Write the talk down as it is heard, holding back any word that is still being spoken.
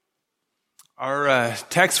Our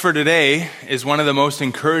text for today is one of the most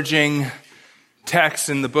encouraging texts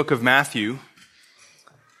in the book of Matthew.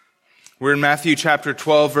 We're in Matthew chapter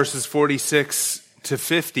 12, verses 46 to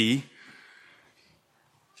 50.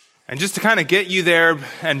 And just to kind of get you there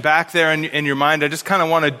and back there in your mind, I just kind of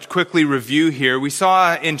want to quickly review here. We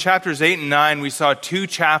saw in chapters 8 and 9, we saw 2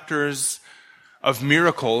 chapters of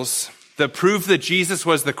miracles that prove that Jesus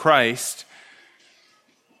was the Christ.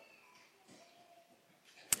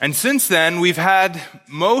 And since then, we've had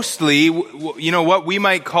mostly, what we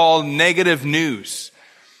might call negative news.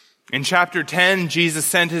 In chapter 10, Jesus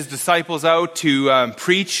sent his disciples out to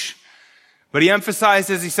preach, but he emphasized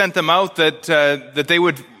as he sent them out that they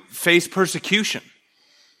would face persecution.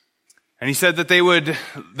 And he said that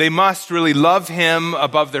they must really love him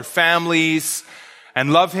above their families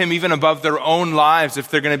and love him even above their own lives if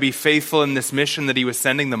they're going to be faithful in this mission that he was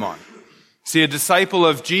sending them on. See, a disciple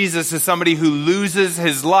of Jesus is somebody who loses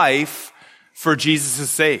his life for Jesus'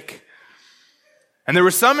 sake. And there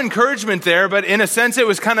was some encouragement there, but in a sense it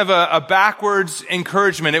was kind of a backwards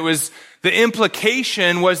encouragement. It was, the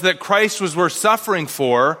implication was that Christ was worth suffering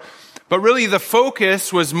for, but really the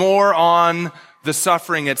focus was more on the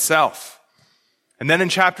suffering itself. And then in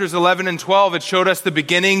chapters 11 and 12, it showed us the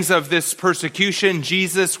beginnings of this persecution.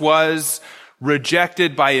 Jesus was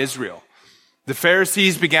rejected by Israel. The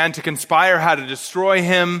Pharisees began to conspire how to destroy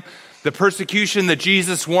him. The persecution that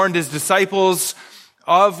Jesus warned his disciples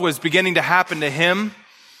of was beginning to happen to him.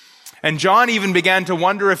 And John even began to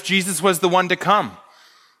wonder if Jesus was the one to come.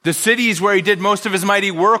 The cities where he did most of his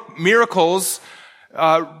mighty miracles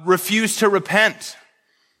refused to repent.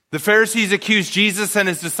 The Pharisees accused Jesus and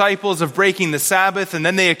his disciples of breaking the Sabbath, and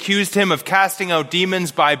then they accused him of casting out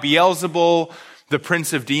demons by Beelzebul, the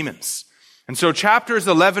prince of demons. And so chapters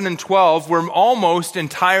 11 and 12 were almost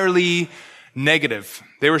entirely negative.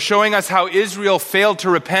 They were showing us how Israel failed to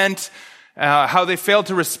repent, how they failed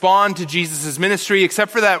to respond to Jesus' ministry,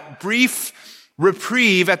 except for that brief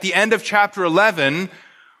reprieve at the end of chapter 11,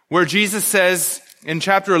 where Jesus says in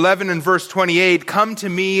chapter 11 and verse 28, "Come to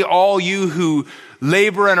me, all you who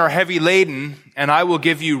labor and are heavy laden, and I will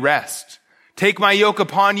give you rest. Take my yoke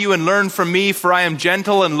upon you and learn from me, for I am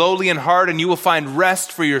gentle and lowly in heart, and you will find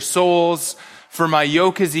rest for your souls. For my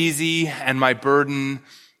yoke is easy and my burden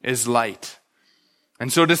is light."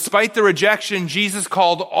 And so despite the rejection, Jesus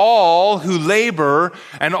called all who labor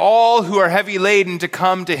and all who are heavy laden to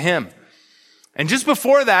come to him. And just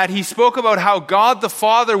before that, he spoke about how God the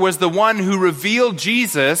Father was the one who revealed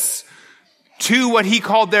Jesus to what he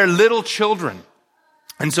called their little children.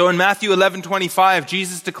 And so in Matthew 11:25,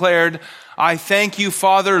 Jesus declared, "I thank you,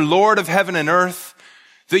 Father, Lord of heaven and earth,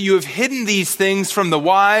 that you have hidden these things from the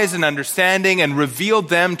wise and understanding and revealed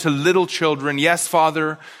them to little children. Yes,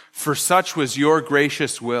 Father, for such was your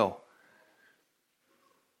gracious will."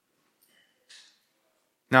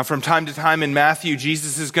 Now, from time to time in Matthew,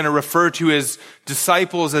 Jesus is going to refer to his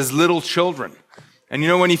disciples as little children. And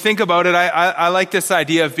when you think about it, I like this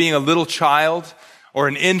idea of being a little child or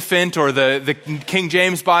an infant, or the King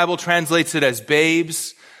James Bible translates it as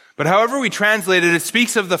babes. But however we translate it, it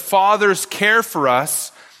speaks of the Father's care for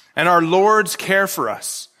us and our Lord's care for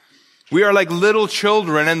us. We are like little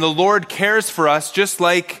children, and the Lord cares for us just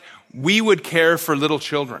like we would care for little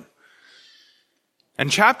children. And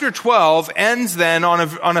chapter 12 ends then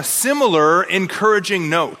on a similar encouraging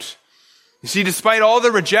note. You see, despite all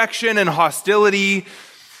the rejection and hostility,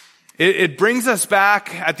 it brings us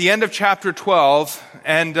back at the end of chapter 12,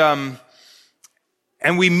 and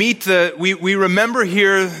we remember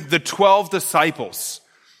here the 12 disciples.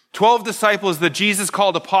 12 disciples that Jesus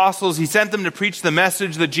called apostles. He sent them to preach the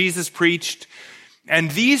message that Jesus preached.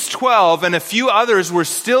 And these 12 and a few others were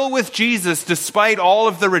still with Jesus despite all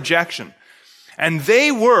of the rejection. And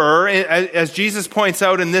they were, as Jesus points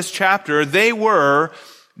out in this chapter, they were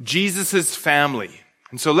Jesus' family.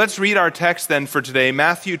 And so let's read our text then for today,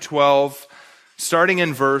 Matthew 12, starting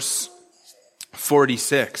in verse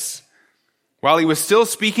 46. "While he was still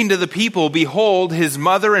speaking to the people, behold, his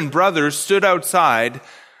mother and brothers stood outside,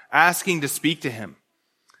 asking to speak to him.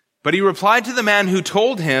 But he replied to the man who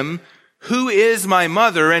told him, 'Who is my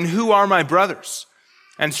mother and who are my brothers?'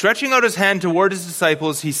 And stretching out his hand toward his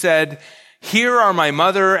disciples, he said, 'Here are my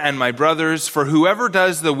mother and my brothers, for whoever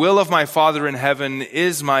does the will of my Father in heaven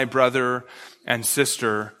is my brother and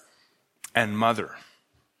sister and mother.'"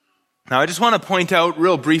 Now, I just want to point out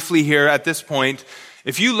real briefly here at this point,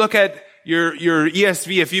 if you look at your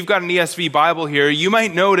ESV, if you've got an ESV Bible here, you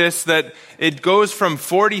might notice that it goes from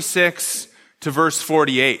 46 to verse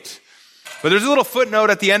 48. But there's a little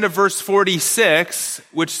footnote at the end of verse 46,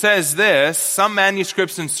 which says this. Some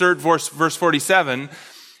manuscripts insert verse 47,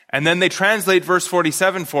 And then they translate verse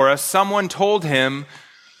 47 for us. Someone told him,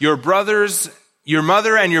 your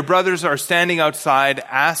mother and your brothers are standing outside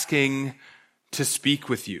asking to speak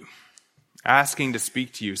with you. Asking to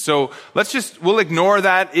speak to you. So we'll ignore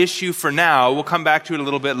that issue for now. We'll come back to it a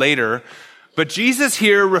little bit later. But Jesus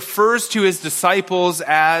here refers to his disciples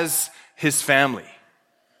as his family.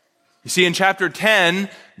 You see, in chapter 10,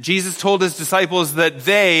 Jesus told his disciples that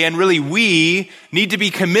they, and really we, need to be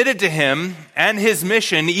committed to him and his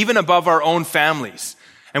mission even above our own families.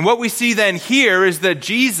 And what we see then here is that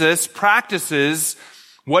Jesus practices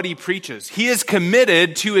what he preaches. He is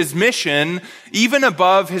committed to his mission even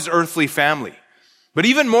above his earthly family. But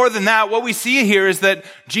even more than that, what we see here is that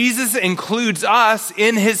Jesus includes us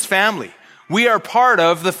in his family. We are part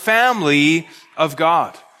of the family of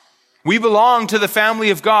God. We belong to the family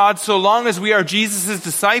of God so long as we are Jesus'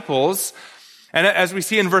 disciples, and as we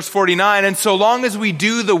see in verse 49, and so long as we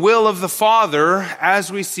do the will of the Father,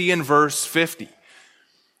 as we see in verse 50.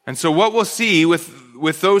 And so what we'll see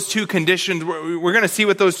with those two conditions, we're going to see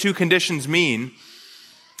what those two conditions mean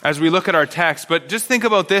as we look at our text. But just think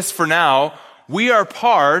about this for now. We are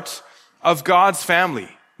part of God's family.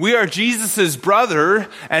 We are Jesus' brother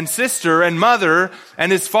and sister and mother,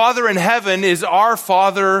 and his Father in heaven is our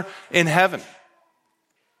Father in heaven.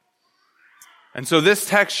 And so this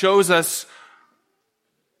text shows us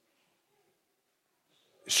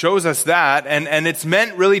that, and it's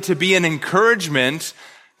meant really to be an encouragement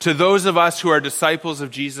to those of us who are disciples of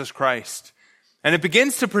Jesus Christ. And it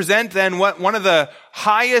begins to present then one of the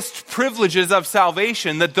highest privileges of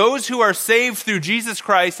salvation, that those who are saved through Jesus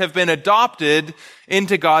Christ have been adopted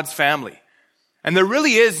into God's family. And there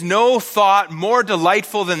really is no thought more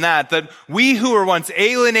delightful than that we who were once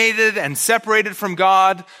alienated and separated from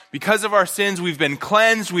God because of our sins, we've been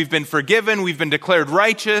cleansed, we've been forgiven, we've been declared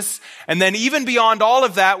righteous, and then even beyond all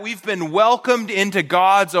of that, we've been welcomed into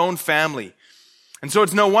God's own family. And so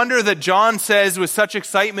it's no wonder that John says with such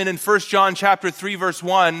excitement in 1 John chapter 3 verse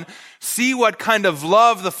 1, see what kind of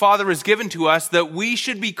love the Father has given to us that we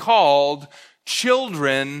should be called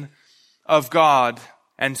children of God,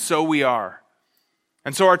 and so we are.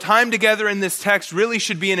 And so our time together in this text really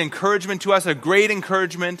should be an encouragement to us, a great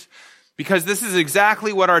encouragement, because this is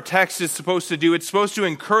exactly what our text is supposed to do. It's supposed to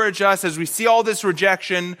encourage us as we see all this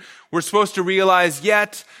rejection. We're supposed to realize,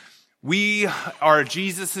 yet we are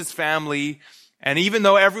Jesus' family. And even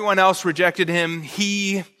though everyone else rejected him,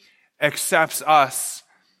 he accepts us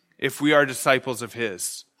if we are disciples of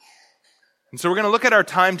his. And so we're going to look at our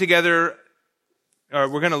time together.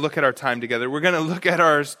 We're going to look at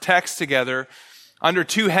our text together under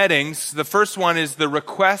two headings. The first one is the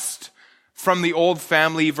request from the old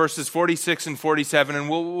family, verses 46 and 47. And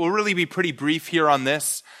we'll really be pretty brief here on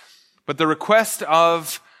this. But the request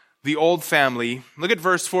of the old family. Look at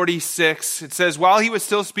verse 46. It says, while he was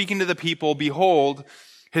still speaking to the people, behold,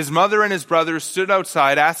 his mother and his brothers stood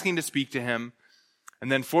outside asking to speak to him.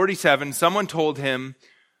 And then 47, someone told him,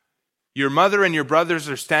 your mother and your brothers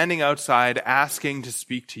are standing outside asking to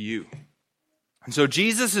speak to you. And so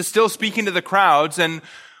Jesus is still speaking to the crowds, and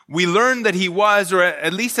we learn that he was, or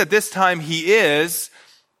at least at this time he is,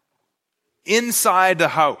 inside the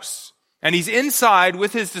house. And he's inside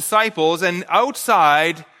with his disciples, and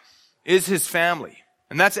outside is his family.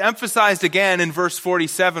 And that's emphasized again in verse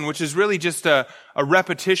 47, which is really just a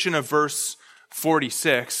repetition of verse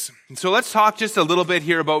 46. And so let's talk just a little bit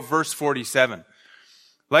here about verse 47.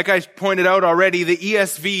 Like I pointed out already, the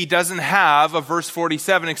ESV doesn't have a verse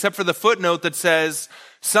 47 except for the footnote that says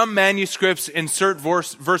some manuscripts insert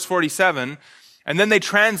verse 47, and then they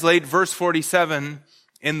translate verse 47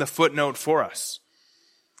 in the footnote for us.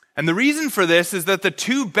 And the reason for this is that the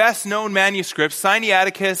two best-known manuscripts,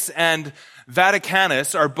 Sinaiticus and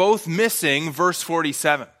Vaticanus, are both missing verse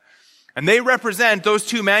 47. And those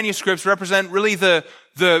two manuscripts represent really the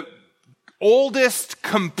oldest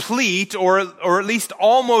complete, or at least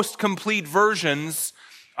almost complete versions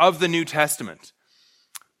of the New Testament.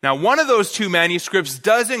 Now, one of those two manuscripts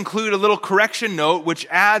does include a little correction note which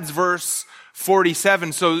adds verse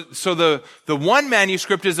 47. So the one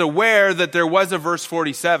manuscript is aware that there was a verse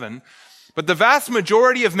 47, but the vast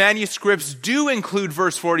majority of manuscripts do include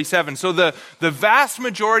verse 47. So the vast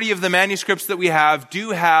majority of the manuscripts that we have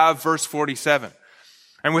do have verse 47.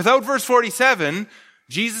 And without verse 47,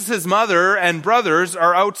 Jesus' mother and brothers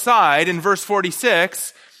are outside in verse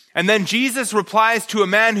 46, and then Jesus replies to a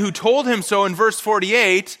man who told him so in verse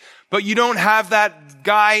 48, but you don't have that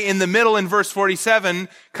guy in the middle in verse 47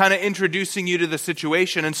 kind of introducing you to the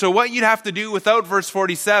situation. And so what you'd have to do without verse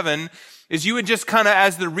 47 is you would just kind of,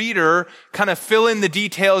 as the reader, kind of fill in the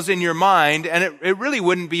details in your mind, and it really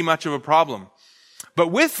wouldn't be much of a problem. But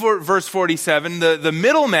with verse 47, the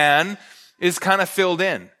middleman is kind of filled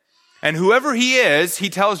in. And whoever he is, he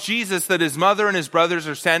tells Jesus that his mother and his brothers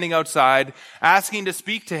are standing outside asking to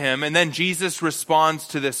speak to him, and then Jesus responds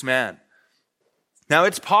to this man. Now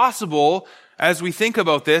it's possible, as we think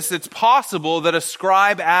about this, it's possible that a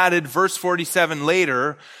scribe added verse 47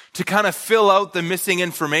 later to kind of fill out the missing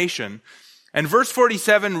information. And verse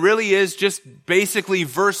 47 really is just basically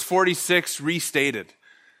verse 46 restated.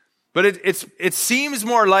 But it seems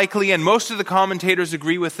more likely, and most of the commentators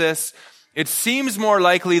agree with this, it seems more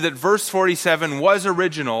likely that verse 47 was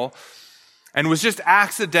original and was just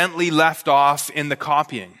accidentally left off in the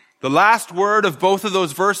copying. The last word of both of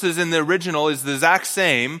those verses in the original is the exact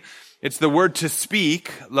same. It's the word to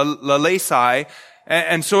speak, lalesai.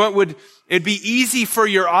 And so it'd be easy for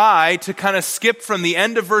your eye to kind of skip from the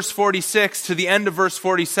end of verse 46 to the end of verse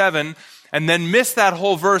 47 and then miss that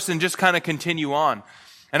whole verse and just kind of continue on.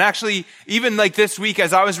 And actually, even like this week,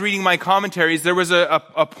 as I was reading my commentaries, there was a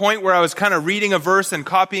point where I was kind of reading a verse and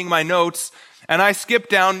copying my notes, and I skipped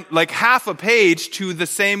down like half a page to the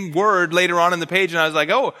same word later on in the page, and I was like,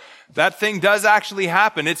 oh, that thing does actually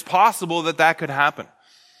happen. It's possible that could happen.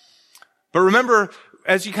 But remember,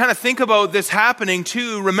 as you kind of think about this happening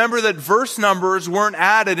too, remember that verse numbers weren't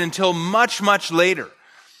added until much, much later.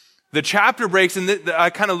 The chapter breaks, and I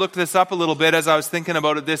kind of looked this up a little bit as I was thinking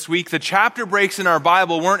about it this week. The chapter breaks in our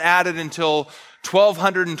Bible weren't added until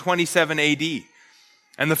 1227 AD.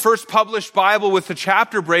 And the first published Bible with the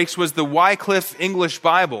chapter breaks was the Wycliffe English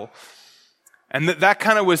Bible. And that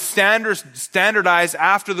kind of was standardized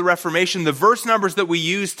after the Reformation. The verse numbers that we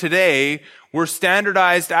use today were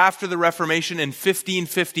standardized after the Reformation in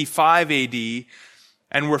 1555 AD.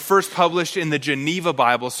 And were first published in the Geneva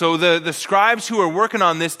Bible. So the scribes who were working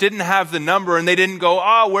on this didn't have the number, and they didn't go,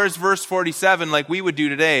 oh, where's verse 47 like we would do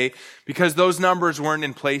today, because those numbers weren't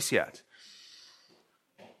in place yet.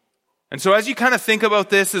 And so as you kind of think about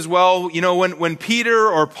this as well, you know, when Peter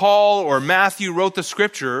or Paul or Matthew wrote the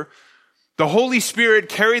scripture, the Holy Spirit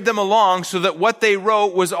carried them along so that what they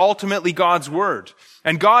wrote was ultimately God's word.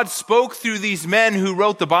 And God spoke through these men who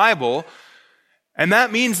wrote the Bible. And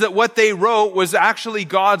that means that what they wrote was actually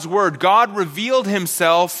God's word. God revealed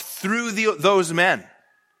himself through those men.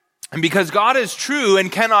 And because God is true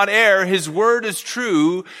and cannot err, his word is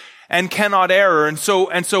true and cannot err. And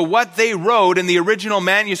so what they wrote in the original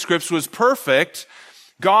manuscripts was perfect.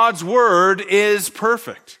 God's word is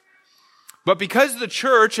perfect. But because the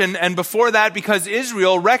church, and before that, because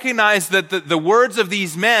Israel recognized that the words of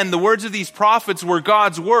these men, the words of these prophets were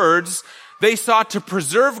God's words, they sought to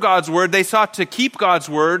preserve God's word. They sought to keep God's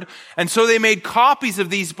word. And so they made copies of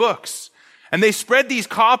these books. And they spread these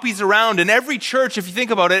copies around. And every church, if you think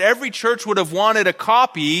about it, every church would have wanted a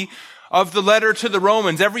copy of the letter to the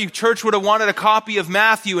Romans. Every church would have wanted a copy of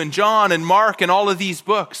Matthew and John and Mark and all of these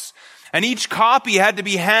books. And each copy had to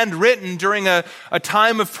be handwritten during a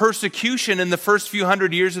time of persecution in the first few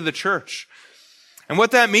hundred years of the church. And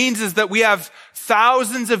what that means is that we have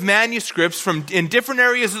thousands of manuscripts in different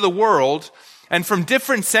areas of the world and from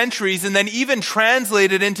different centuries, and then even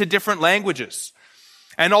translated into different languages.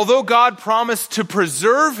 And although God promised to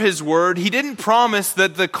preserve his word, he didn't promise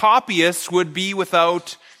that the copyists would be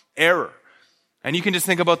without error. And you can just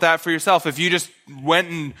think about that for yourself. If you just went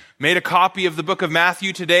and made a copy of the book of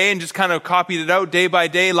Matthew today and just kind of copied it out day by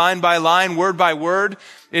day, line by line, word by word,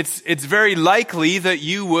 it's very likely that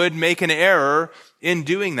you would make an error in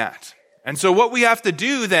doing that. And so what we have to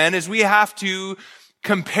do then is we have to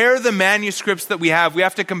compare the manuscripts that we have. We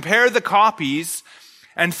have to compare the copies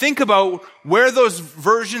and think about where those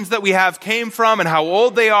versions that we have came from and how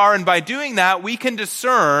old they are. And by doing that, we can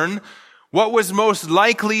discern what was most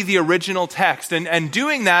likely the original text. And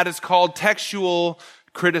doing that is called textual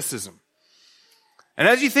criticism. And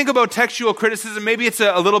as you think about textual criticism, maybe it's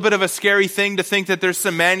a little bit of a scary thing to think that there's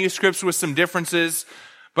some manuscripts with some differences.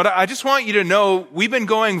 But I just want you to know, we've been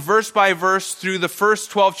going verse by verse through the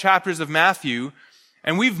first 12 chapters of Matthew,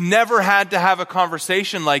 and we've never had to have a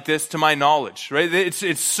conversation like this to my knowledge, right?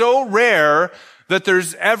 It's so rare that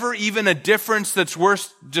there's ever even a difference that's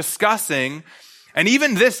worth discussing. And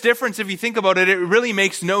even this difference, if you think about it, it really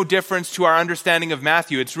makes no difference to our understanding of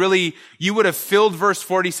Matthew. It's really, you would have filled verse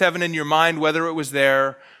 47 in your mind whether it was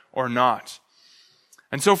there or not.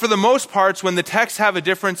 And so for the most parts, when the texts have a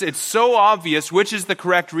difference, it's so obvious which is the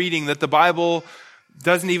correct reading that the Bible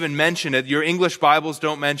doesn't even mention it. Your English Bibles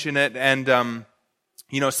don't mention it. And,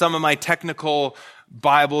 some of my technical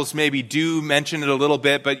Bibles maybe do mention it a little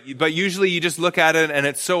bit, but usually you just look at it and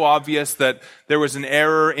it's so obvious that there was an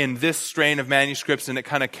error in this strain of manuscripts and it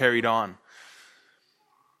kind of carried on.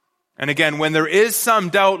 And again, when there is some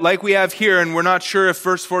doubt, like we have here, and we're not sure if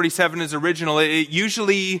verse 47 is original, it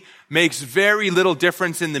usually makes very little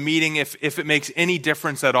difference in the meaning, if it makes any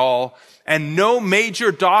difference at all. And no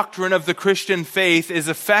major doctrine of the Christian faith is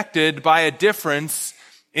affected by a difference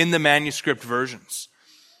in the manuscript versions.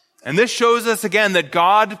 And this shows us again that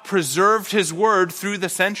God preserved his word through the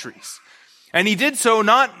centuries. And he did so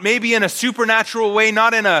not maybe in a supernatural way,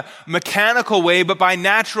 not in a mechanical way, but by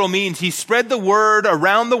natural means. He spread the word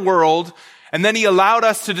around the world, and then he allowed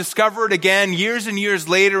us to discover it again years and years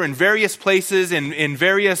later in various places, in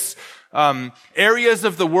various areas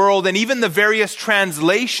of the world, and even the various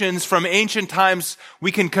translations from ancient times.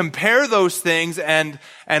 We can compare those things and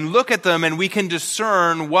look at them, and we can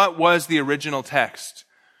discern what was the original text.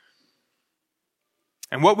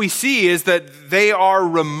 And what we see is that they are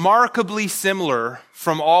remarkably similar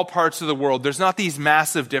from all parts of the world. There's not these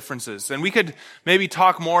massive differences. And we could maybe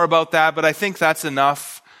talk more about that, but I think that's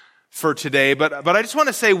enough for today. But I just want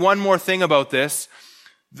to say one more thing about this.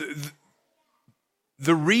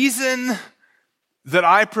 The reason that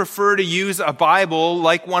I prefer to use a Bible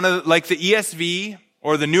like the ESV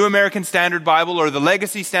or the New American Standard Bible or the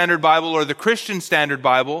Legacy Standard Bible or the Christian Standard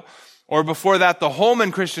Bible, or before that, the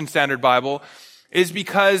Holman Christian Standard Bible, is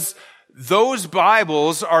because those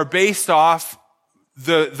Bibles are based off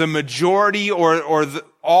the majority or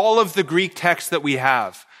all of the Greek text that we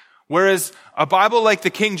have. Whereas a Bible like the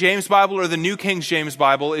King James Bible or the New King James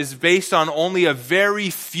Bible is based on only a very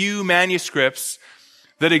few manuscripts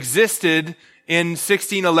that existed in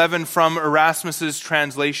 1611 from Erasmus's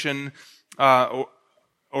translation, or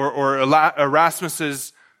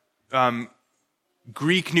Erasmus's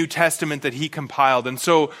Greek New Testament that he compiled. And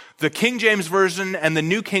so the King James Version and the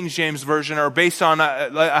New King James Version are based on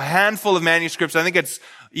a handful of manuscripts. I think it's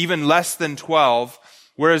even less than 12.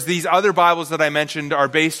 Whereas these other Bibles that I mentioned are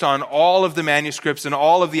based on all of the manuscripts and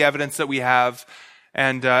all of the evidence that we have.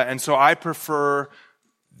 And so I prefer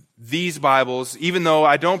these Bibles, even though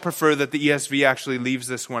I don't prefer that the ESV actually leaves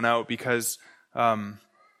this one out, because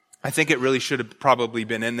I think it really should have probably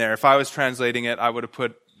been in there. If I was translating it, I would have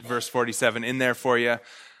put verse 47 in there for you,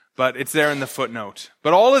 but it's there in the footnote.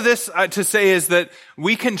 But all of this to say is that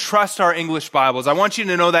we can trust our English Bibles. I want you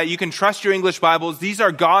to know that you can trust your English Bibles. These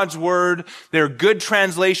are God's word. They're good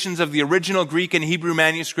translations of the original Greek and Hebrew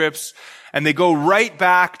manuscripts, and they go right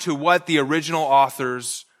back to what the original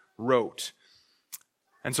authors wrote.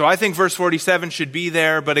 And so I think verse 47 should be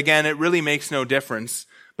there, but again, it really makes no difference.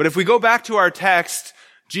 But if we go back to our text,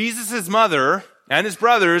 Jesus' mother and his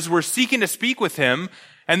brothers were seeking to speak with him,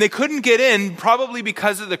 and they couldn't get in, probably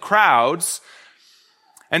because of the crowds.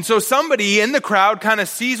 And so somebody in the crowd kind of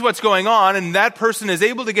sees what's going on, and that person is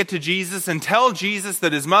able to get to Jesus and tell Jesus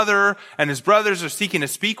that his mother and his brothers are seeking to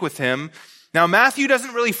speak with him. Now, Matthew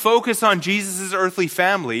doesn't really focus on Jesus' earthly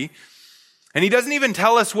family, and he doesn't even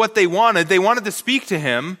tell us what they wanted. They wanted to speak to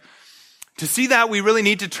him. To see that, we really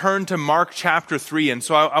need to turn to Mark chapter 3. And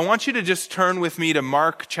so I want you to just turn with me to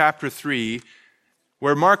Mark chapter 3,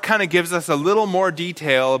 where Mark kind of gives us a little more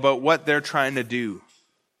detail about what they're trying to do.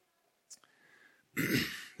 This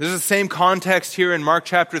is the same context here in Mark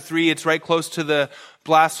chapter 3. It's right close to the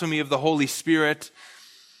blasphemy of the Holy Spirit.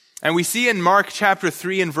 And we see in Mark chapter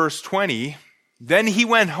 3 and verse 20, "Then he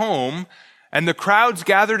went home, and the crowds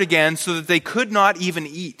gathered again so that they could not even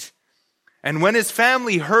eat. And when his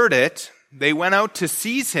family heard it, they went out to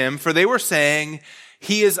seize him, for they were saying,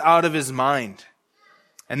 'He is out of his mind.'"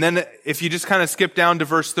 And then if you just kind of skip down to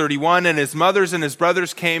verse 31, "And his mothers and his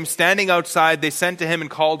brothers came, standing outside, they sent to him and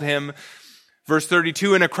called him." Verse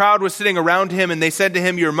 32, "And a crowd was sitting around him, and they said to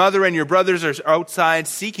him, 'Your mother and your brothers are outside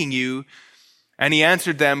seeking you.' And he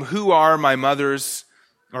answered them, 'Who are my mother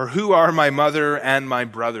and my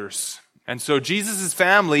brothers?'" And so Jesus'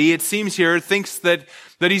 family, it seems here, thinks that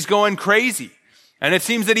he's going crazy. And it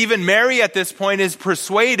seems that even Mary at this point is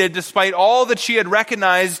persuaded, despite all that she had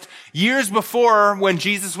recognized years before when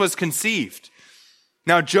Jesus was conceived.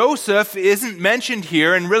 Now, Joseph isn't mentioned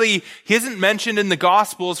here, and really, he isn't mentioned in the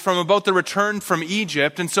Gospels from about the return from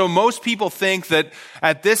Egypt. And so most people think that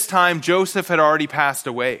at this time, Joseph had already passed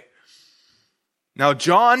away. Now,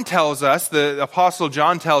 John tells us, the Apostle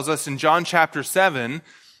John tells us in John chapter 7,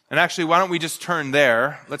 and actually, why don't we just turn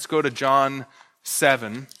there? Let's go to John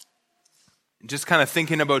 7. Just kind of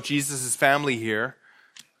thinking about Jesus' family here.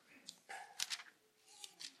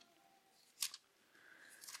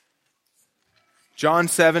 John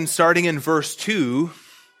 7, starting in verse 2.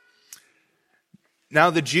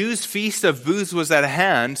 "Now the Jews' feast of booths was at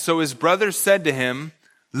hand, so his brothers said to him,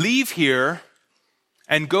 'Leave here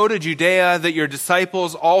and go to Judea, that your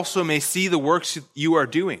disciples also may see the works you are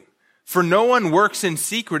doing. For no one works in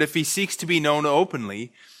secret if he seeks to be known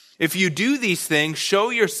openly. If you do these things,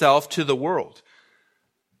 show yourself to the world.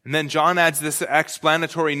 And then John adds this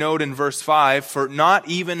explanatory note in verse 5, for not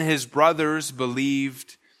even his brothers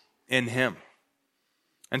believed in him.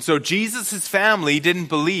 And so Jesus' family didn't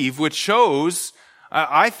believe, which shows,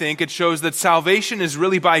 I think it shows that salvation is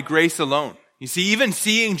really by grace alone. You see, even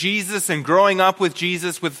seeing Jesus and growing up with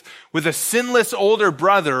Jesus with a sinless older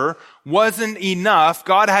brother wasn't enough.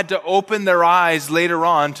 God had to open their eyes later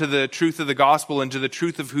on to the truth of the gospel and to the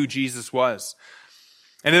truth of who Jesus was.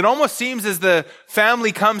 And it almost seems as the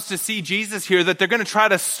family comes to see Jesus here that they're going to try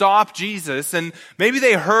to stop Jesus. And maybe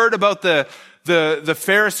they heard about the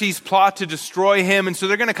Pharisees' plot to destroy him. And so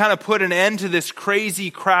they're going to kind of put an end to this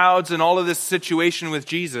crazy crowds and all of this situation with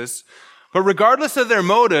Jesus. But regardless of their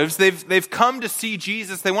motives, they've come to see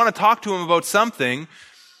Jesus. They want to talk to him about something.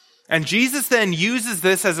 And Jesus then uses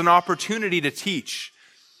this as an opportunity to teach.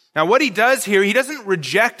 Now, what he does here, he doesn't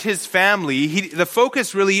reject his family. The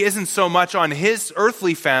focus really isn't so much on his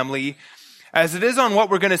earthly family as it is on what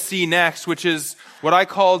we're going to see next, which is what I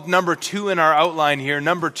called number 2 in our outline here.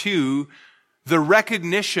 Number 2, the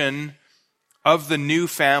recognition of the new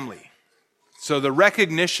family. So the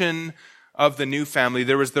recognition of the new family.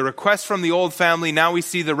 There was the request from the old family. Now we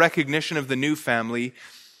see the recognition of the new family.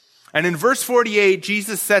 And in verse 48,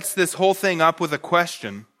 Jesus sets this whole thing up with a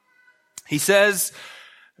question. He says,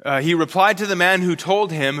 he replied to the man who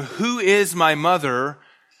told him, "Who is my mother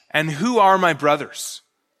and who are my brothers?"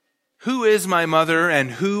 Who is my mother and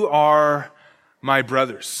who are my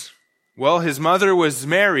brothers? Well, his mother was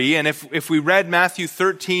Mary. And if we read Matthew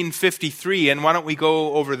 13:53, and why don't we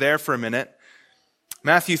go over there for a minute?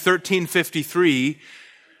 Matthew 13:53,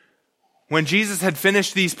 when Jesus had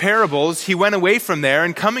finished these parables, he went away from there,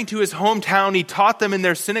 and coming to his hometown, he taught them in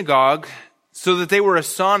their synagogue, so that they were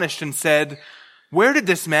astonished and said, "Where did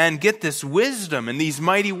this man get this wisdom and these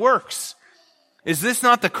mighty works? Is this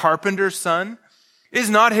not the carpenter's son? Is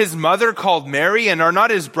not his mother called Mary, and are not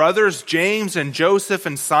his brothers James and Joseph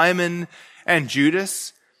and Simon and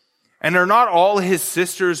Judas? And are not all his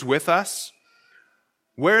sisters with us?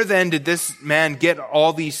 Where then did this man get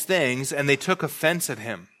all these things?" And they took offense at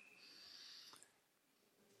him.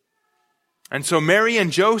 And so Mary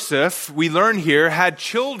and Joseph, we learn here, had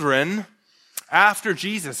children after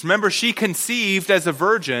Jesus. Remember, she conceived as a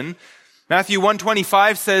virgin. Matthew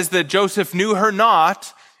 1:25 says that Joseph knew her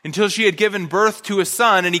not until she had given birth to a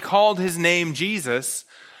son, and he called his name Jesus.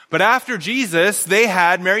 But after Jesus,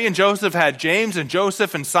 Mary and Joseph had James and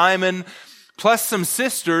Joseph and Simon, plus some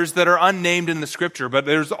sisters that are unnamed in the scripture. But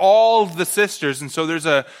there's all the sisters, and so there's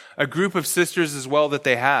a group of sisters as well that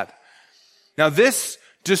they had. Now this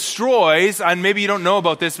destroys, and maybe you don't know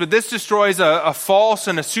about this, but this destroys a false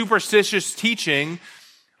and a superstitious teaching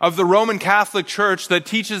of the Roman Catholic Church that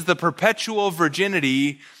teaches the perpetual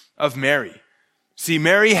virginity of Mary. See,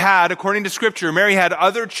 Mary had, according to Scripture, Mary had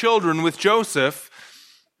other children with Joseph,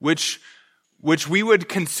 which we would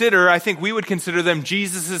consider, I think we would consider them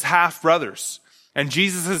Jesus' half-brothers and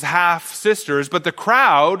Jesus' half-sisters. But the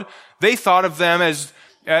crowd, they thought of them as,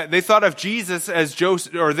 they thought of Jesus as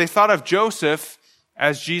Joseph, or they thought of Joseph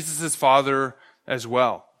as Jesus' father as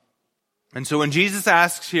well. And so when Jesus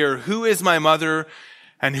asks here, "Who is my mother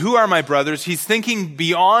and who are my brothers?" he's thinking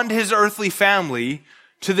beyond his earthly family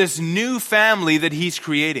to this new family that he's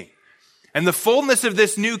creating. And the fullness of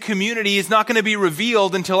this new community is not going to be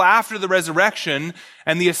revealed until after the resurrection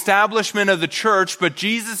and the establishment of the church, but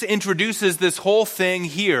Jesus introduces this whole thing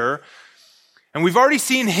here. And we've already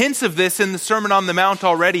seen hints of this in the Sermon on the Mount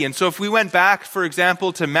already. And so if we went back, for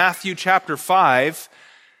example, to Matthew chapter 5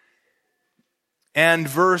 and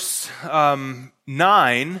verse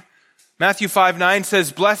 9, Matthew 5:9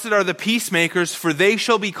 says, "Blessed are the peacemakers, for they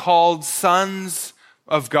shall be called sons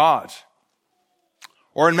of God."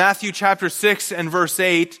 Or in Matthew chapter 6 and verse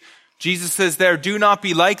 8, Jesus says there, "Do not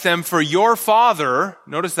be like them, for your Father,"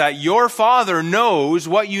 notice that, "your Father knows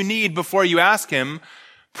what you need before you ask him.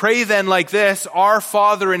 Pray then like this, Our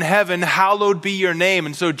Father in heaven, hallowed be your name."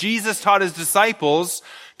 And so Jesus taught his disciples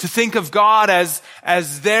to think of God as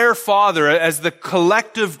their Father, as the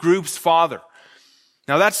collective group's Father.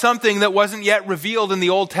 Now that's something that wasn't yet revealed in the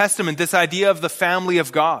Old Testament, this idea of the family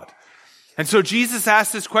of God. And so Jesus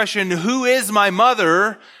asked this question, "Who is my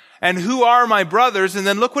mother and who are my brothers?" And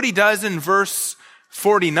then look what he does in verse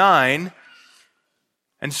 49.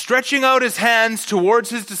 And stretching out his hands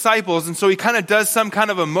towards his disciples, and so he kind of does some kind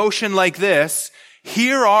of a motion like this,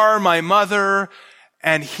 "Here are my mother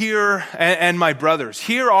and my brothers.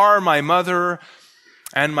 Here are my mother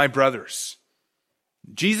and my brothers."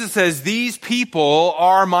 Jesus says, "These people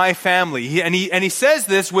are my family." And he says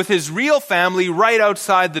this with his real family right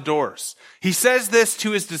outside the doors. He says this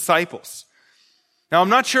to his disciples. Now, I'm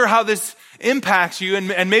not sure how this impacts you,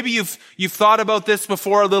 and maybe you've thought about this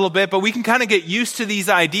before a little bit, but we can kind of get used to these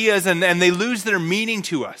ideas and they lose their meaning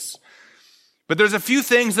to us. But there's a few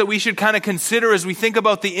things that we should kind of consider as we think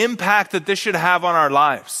about the impact that this should have on our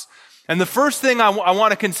lives. And the first thing I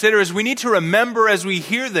want to consider is we need to remember as we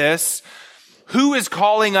hear this, who is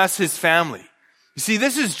calling us his family. You see,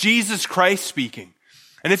 this is Jesus Christ speaking.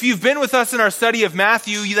 And if you've been with us in our study of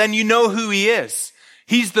Matthew, then you know who he is.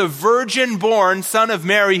 He's the virgin-born Son of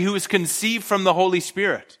Mary who was conceived from the Holy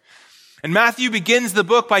Spirit. And Matthew begins the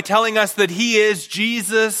book by telling us that he is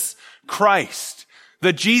Jesus Christ,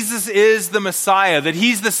 that Jesus is the Messiah, that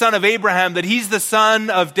he's the son of Abraham, that he's the son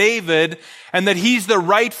of David, and that he's the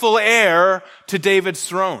rightful heir to David's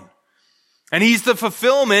throne. And he's the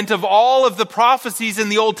fulfillment of all of the prophecies in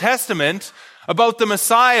the Old Testament about the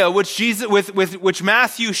Messiah, which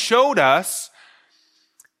Matthew showed us.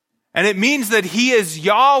 And it means that he is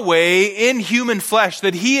Yahweh in human flesh,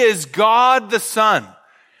 that he is God the Son,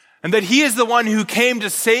 and that he is the one who came to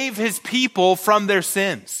save his people from their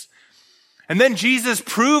sins. And then Jesus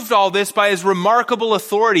proved all this by his remarkable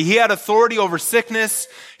authority. He had authority over sickness.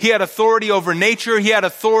 He had authority over nature. He had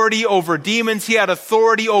authority over demons. He had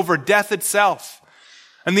authority over death itself.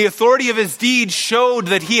 And the authority of his deeds showed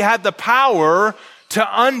that he had the power to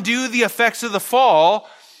undo the effects of the fall,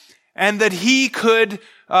 and that he could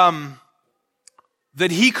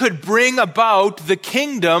bring about the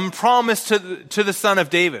kingdom promised to the son of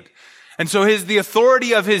David. And so the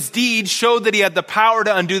authority of his deeds showed that he had the power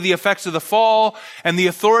to undo the effects of the fall, and the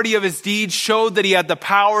authority of his deeds showed that he had the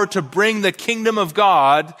power to bring the kingdom of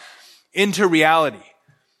God into reality.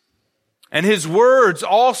 And his words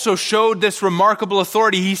also showed this remarkable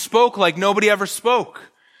authority. He spoke like nobody ever spoke.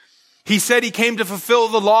 He said he came to fulfill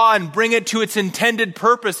the law and bring it to its intended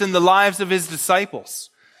purpose in the lives of his disciples.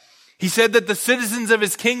 He said that the citizens of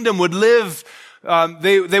his kingdom would live out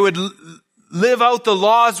the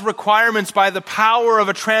law's requirements by the power of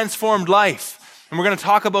a transformed life. And we're going to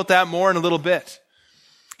talk about that more in a little bit.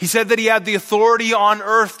 He said that he had the authority on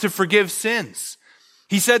earth to forgive sins.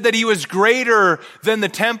 He said that he was greater than the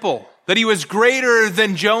temple, that he was greater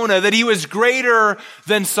than Jonah, that he was greater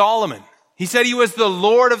than Solomon. He said he was the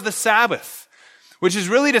Lord of the Sabbath, which is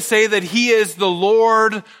really to say that he is the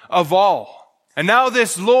Lord of all. And now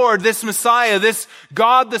this Lord, this Messiah, this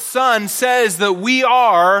God the Son says that we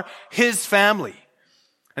are his family.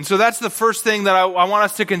 And so that's the first thing that I want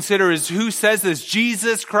us to consider is who says this.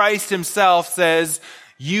 Jesus Christ himself says,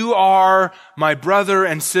 you are my brother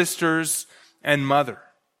and sisters and mother.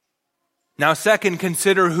 Now, second,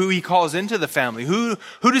 consider who he calls into the family. Who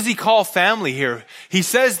does he call family here? He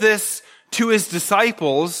says this to his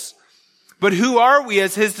disciples, but who are we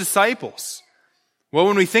as his disciples? Well,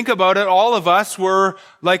 when we think about it, all of us were,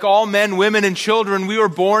 like all men, women, and children, we were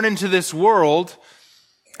born into this world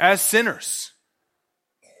as sinners.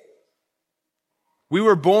 We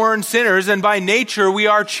were born sinners, and by nature, we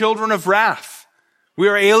are children of wrath. We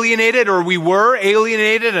are alienated, or we were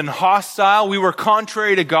alienated and hostile. We were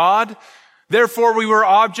contrary to God. Therefore, we were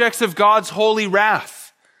objects of God's holy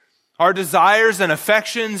wrath. Our desires and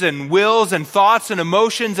affections and wills and thoughts and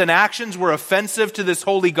emotions and actions were offensive to this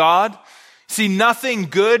holy God. See, nothing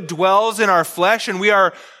good dwells in our flesh, and we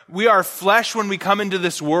are flesh when we come into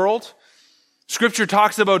this world. Scripture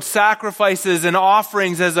talks about sacrifices and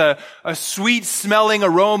offerings as a sweet-smelling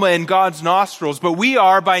aroma in God's nostrils, but we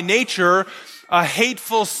are, by nature, a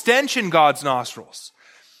hateful stench in God's nostrils.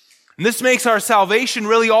 And this makes our salvation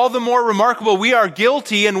really all the more remarkable. We are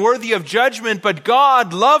guilty and worthy of judgment, but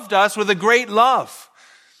God loved us with a great love.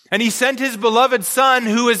 And he sent his beloved Son,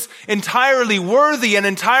 who is entirely worthy and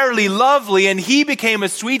entirely lovely, and he became a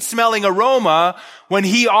sweet-smelling aroma when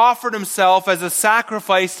he offered himself as a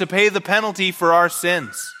sacrifice to pay the penalty for our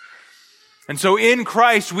sins. And so in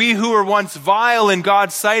Christ, we who were once vile in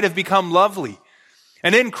God's sight have become lovely.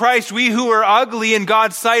 And in Christ, we who were ugly in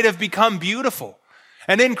God's sight have become beautiful.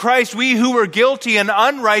 And in Christ, we who were guilty and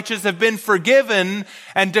unrighteous have been forgiven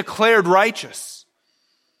and declared righteous.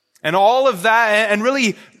 And all of that, and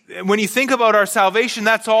really, when you think about our salvation,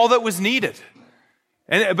 that's all that was needed.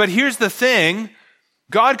 But here's the thing.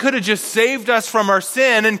 God could have just saved us from our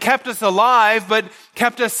sin and kept us alive, but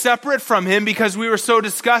kept us separate from him because we were so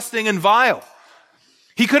disgusting and vile.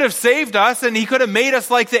 He could have saved us and he could have made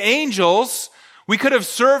us like the angels. We could have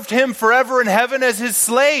served him forever in heaven as his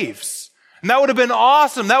slaves. And that would have been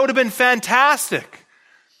awesome. That would have been fantastic.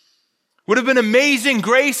 Would have been amazing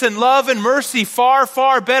grace and love and mercy, far,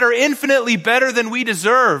 far better, infinitely better than we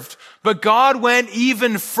deserved. But God went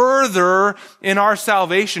even further in our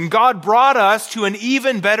salvation. God brought us to an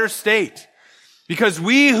even better state. Because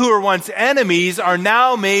we who were once enemies are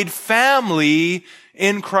now made family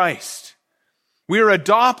in Christ. We are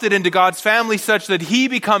adopted into God's family such that He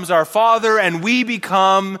becomes our Father and we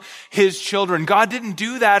become His children. God didn't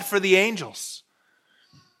do that for the angels.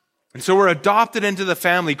 And so we're adopted into the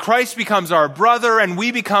family. Christ becomes our brother and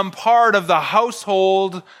we become part of the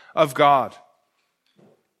household of God.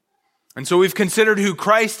 And so we've considered who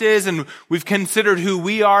Christ is and we've considered who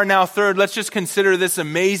we are. Now third, let's just consider this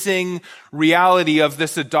amazing reality of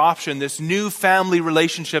this adoption, this new family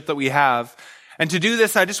relationship that we have. And to do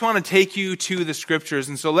this, I just want to take you to the scriptures.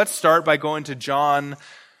 And so let's start by going to John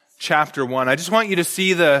chapter 1. I just want you to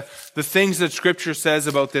see the things that scripture says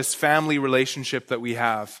about this family relationship that we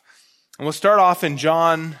have. And we'll start off in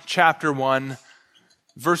John chapter 1,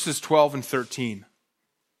 verses 12 and 13.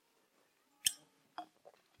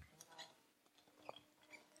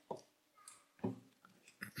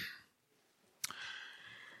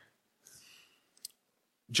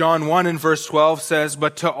 John 1 and verse 12 says,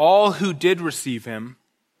 "But to all who did receive him,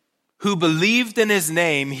 who believed in his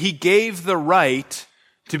name, he gave the right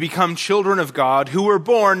to become children of God, who were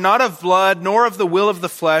born not of blood, nor of the will of the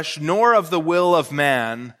flesh, nor of the will of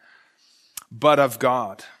man, but of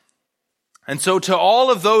God." And so to all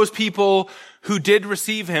of those people who did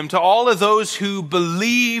receive him, to all of those who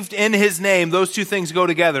believed in his name, those two things go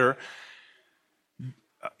together,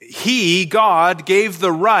 God, gave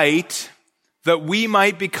the right that we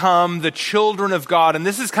might become the children of God. And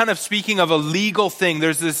this is kind of speaking of a legal thing.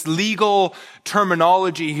 There's this legal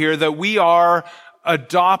terminology here that we are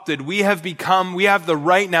adopted. We have the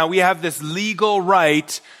right now, we have this legal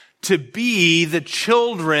right to be the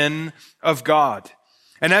children of God.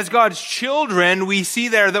 And as God's children, we see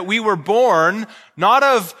there that we were born not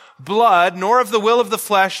of blood, nor of the will of the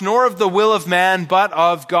flesh, nor of the will of man, but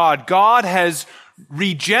of God. God has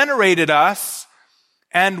regenerated us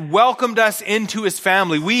and welcomed us into his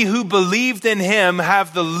family. We who believed in him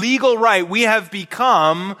have the legal right. We have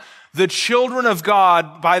become the children of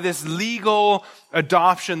God by this legal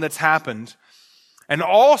adoption that's happened. And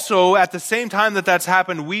also, at the same time that that's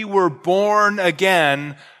happened, we were born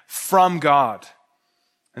again from God.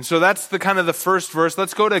 And so that's the kind of the first verse.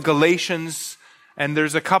 Let's go to Galatians. And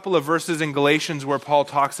there's a couple of verses in Galatians where Paul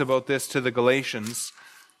talks about this to the Galatians.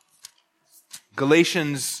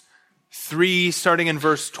 Galatians 3, starting in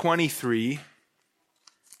verse 23.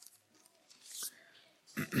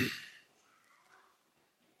 It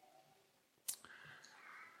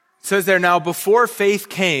says there, "Now before faith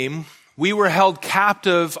came, we were held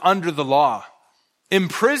captive under the law,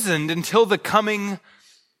 imprisoned until the coming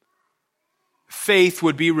faith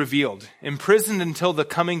would be revealed." Imprisoned until the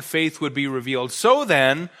coming faith would be revealed. "So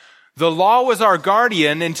then, the law was our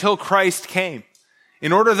guardian until Christ came,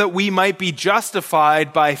 in order that we might be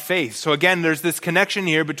justified by faith." So again, there's this connection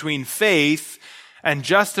here between faith and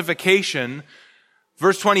justification.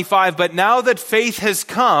 Verse 25, "But now that faith has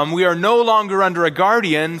come, we are no longer under a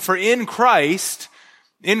guardian, for in Christ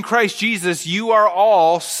Jesus, you are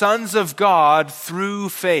all sons of God through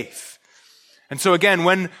faith." And so again,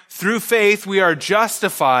 when through faith we are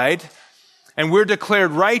justified, and we're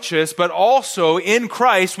declared righteous, but also in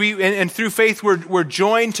Christ, and through faith we're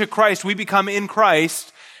joined to Christ. We become in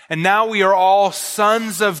Christ, and now we are all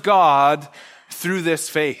sons of God through this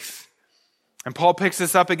faith. And Paul picks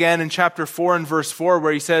this up again in chapter 4 and verse 4,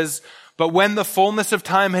 where he says, "But when the fullness of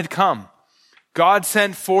time had come, God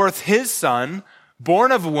sent forth his Son,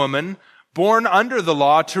 born of a woman, born under the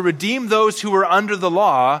law, to redeem those who were under the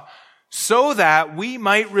law, so that we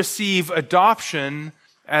might receive adoption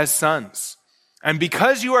as sons. And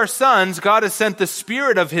because you are sons, God has sent the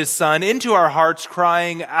Spirit of his Son into our hearts,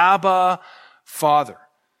 crying, 'Abba, Father.'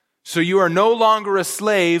 So you are no longer a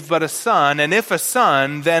slave, but a son, and if a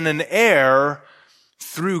son, then an heir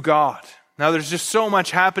through God." Now there's just so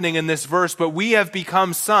much happening in this verse, but we have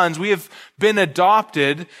become sons. We have been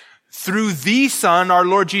adopted through the Son, our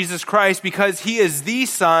Lord Jesus Christ. Because he is the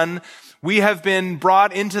Son, we have been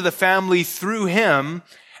brought into the family through him.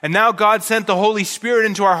 And now God sent the Holy Spirit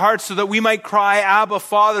into our hearts so that we might cry, "Abba,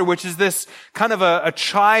 Father," which is this kind of a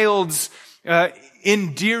child's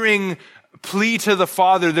endearing plea to the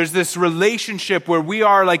Father. There's this relationship where we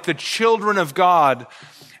are like the children of God.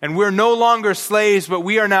 And we're no longer slaves, but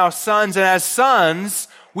we are now sons. And as sons,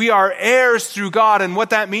 we are heirs through God. And what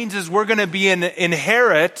that means is we're going to be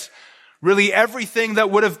inherit really everything that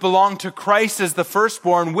would have belonged to Christ as the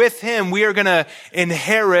firstborn. With him, we are going to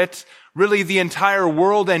inherit really the entire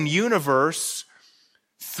world and universe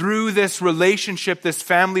through this relationship, this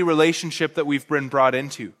family relationship that we've been brought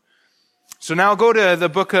into. So now go to the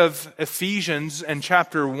book of Ephesians and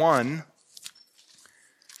chapter 1.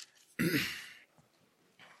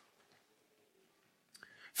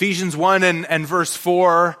 Ephesians 1 and verse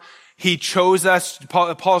 4, He chose us.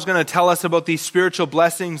 Paul's going to tell us about these spiritual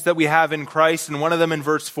blessings that we have in Christ. And one of them in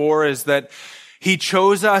verse 4 is that he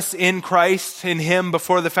chose us in Christ, in him,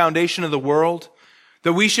 before the foundation of the world,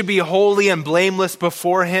 that we should be holy and blameless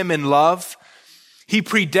before him in love. He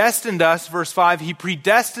predestined us, verse 5, he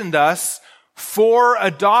predestined us for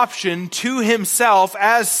adoption to himself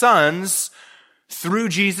as sons through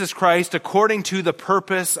Jesus Christ, according to the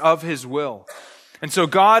purpose of his will. And so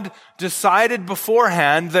God decided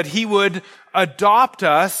beforehand that he would adopt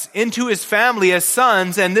us into his family as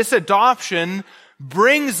sons, and this adoption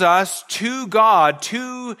brings us to God,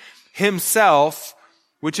 to himself,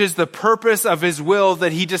 which is the purpose of his will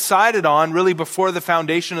that he decided on really before the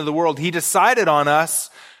foundation of the world. He decided on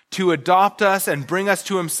us to adopt us and bring us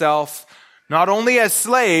to himself, not only as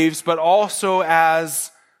slaves, but also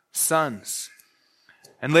as sons.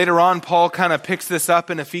 And later on, Paul kind of picks this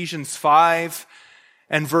up in Ephesians 5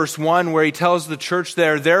 and verse 1, where he tells the church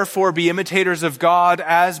there, therefore be imitators of God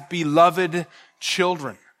as beloved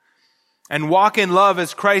children, and walk in love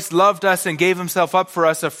as Christ loved us and gave himself up for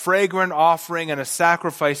us, a fragrant offering and a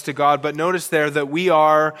sacrifice to God. But notice there that we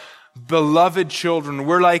are beloved children.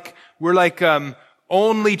 We're like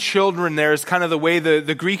only children. There is kind of the way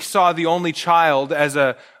the Greeks saw the only child as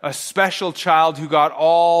a special child who got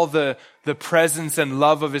all the presence and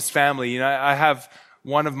love of his family. You know, I have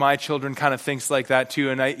one of my children kind of thinks like that too.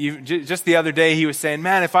 And just the other day he was saying,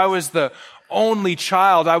 man, if I was the only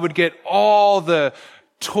child, I would get all the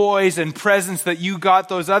toys and presents that you got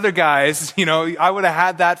those other guys. You know, I would have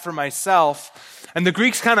had that for myself. And the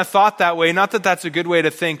Greeks kind of thought that way. Not that that's a good way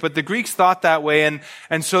to think, but the Greeks thought that way.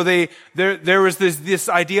 And so there was this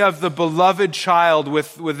idea of the beloved child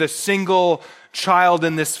with a single child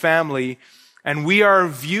in this family. And we are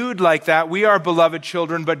viewed like that. We are beloved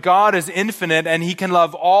children, but God is infinite and he can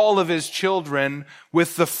love all of his children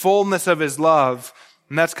with the fullness of his love.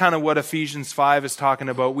 And that's kind of what Ephesians 5 is talking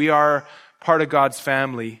about. We are part of God's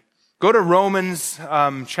family. Go to Romans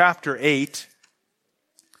chapter 8.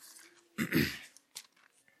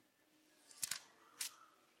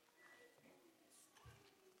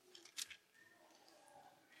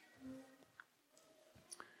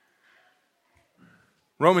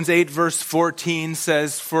 Romans 8 verse 14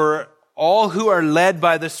 says, for all who are led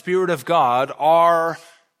by the Spirit of God are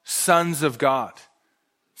sons of God.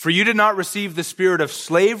 For you did not receive the spirit of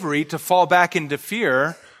slavery to fall back into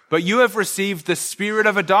fear, but you have received the spirit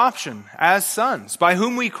of adoption as sons, by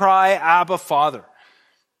whom we cry, Abba, Father.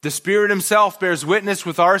 The Spirit himself bears witness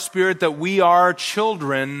with our spirit that we are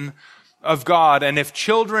children of God. And if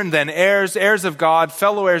children, then heirs, heirs of God,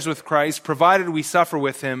 fellow heirs with Christ, provided we suffer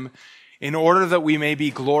with him, in order that we may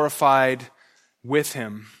be glorified with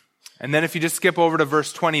him. And then if you just skip over to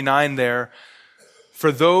verse 29 there,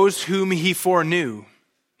 for those whom he foreknew,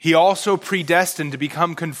 he also predestined to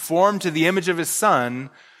become conformed to the image of his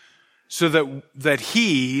Son, so that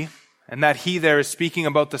he, and that he there is speaking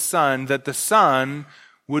about the Son, that the Son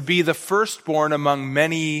would be the firstborn among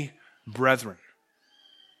many brethren.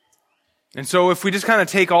 And so if we just kind of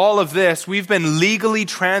take all of this, we've been legally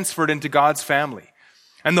transferred into God's family.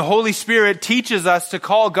 And the Holy Spirit teaches us to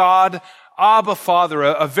call God Abba, Father,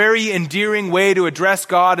 a very endearing way to address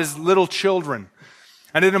God as little children.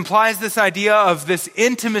 And it implies this idea of this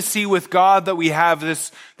intimacy with God that we have,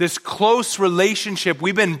 this close relationship.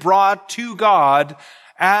 We've been brought to God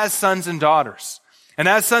as sons and daughters. And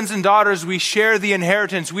as sons and daughters, we share the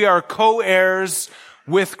inheritance. We are co-heirs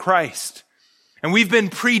with Christ. And we've been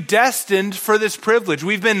predestined for this privilege.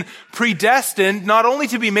 We've been predestined not only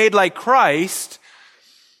to be made like Christ,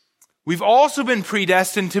 we've also been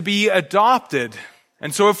predestined to be adopted.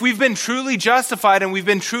 And so if we've been truly justified and we've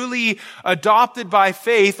been truly adopted by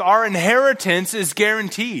faith, our inheritance is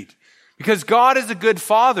guaranteed. Because God is a good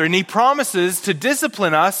father and he promises to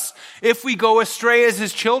discipline us if we go astray as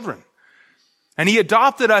his children. And he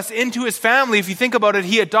adopted us into his family. If you think about it,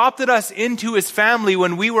 he adopted us into his family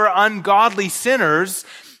when we were ungodly sinners,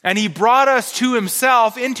 and he brought us to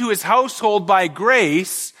himself into his household by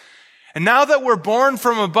grace. And now that we're born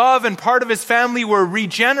from above and part of his family, we're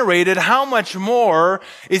regenerated, how much more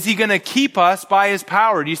is he going to keep us by his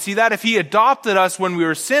power? Do you see that? If he adopted us when we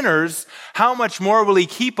were sinners, how much more will he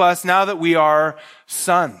keep us now that we are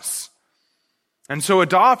sons? And so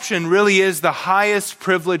adoption really is the highest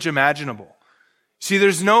privilege imaginable. See,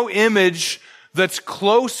 there's no image that's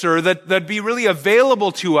closer, that'd be really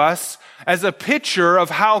available to us as a picture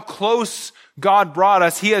of how close God brought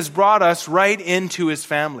us. He has brought us right into his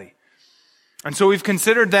family. And so we've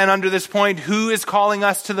considered then under this point, who is calling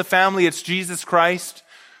us to the family? It's Jesus Christ,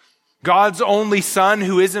 God's only Son,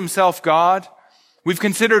 who is himself God. We've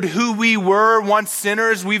considered who we were once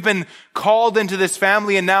sinners. We've been called into this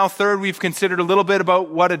family. And now third, we've considered a little bit about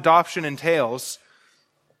what adoption entails.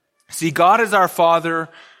 See, God is our Father.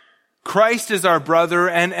 Christ is our brother.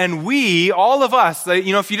 And we, all of us,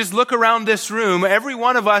 if you just look around this room, every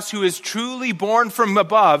one of us who is truly born from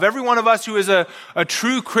above, every one of us who is a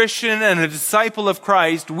true Christian and a disciple of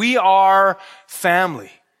Christ, we are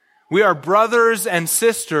family. We are brothers and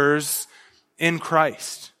sisters in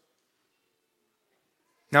Christ.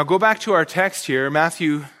 Now go back to our text here,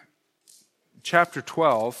 Matthew chapter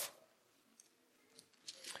 12.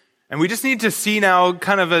 And we just need to see now,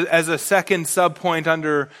 kind of as a second subpoint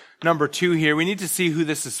under number 2 here, we need to see who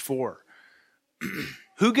this is for.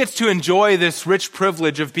 Who gets to enjoy this rich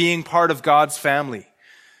privilege of being part of God's family?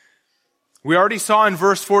 We already saw in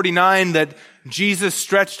verse 49 that Jesus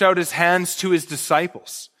stretched out his hands to his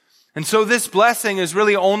disciples. And so this blessing is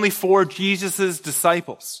really only for Jesus'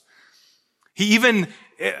 disciples. He even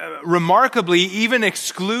remarkably even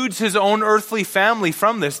excludes his own earthly family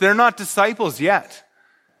from this. They're not disciples yet.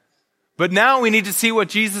 But now we need to see what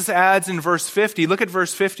Jesus adds in verse 50. Look at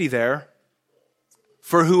verse 50 there.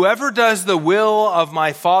 For whoever does the will of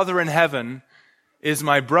my Father in heaven is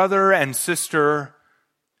my brother and sister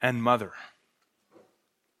and mother.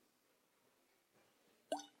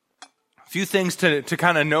 A few things to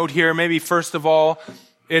kind of note here. Maybe first of all,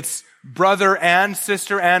 it's brother and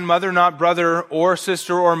sister and mother, not brother or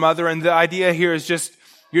sister or mother. And the idea here is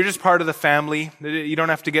you're just part of the family. You don't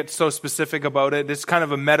have to get so specific about it. It's kind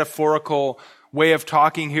of a metaphorical way of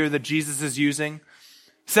talking here that Jesus is using.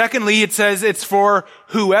 Secondly, it says it's for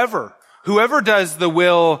whoever does the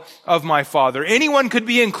will of my Father. Anyone could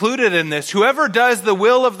be included in this. Whoever does the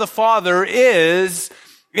will of the Father is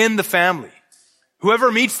in the family.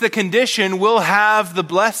 Whoever meets the condition will have the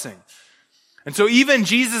blessing. And so even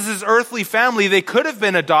Jesus' earthly family, they could have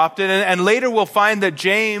been adopted. And later we'll find that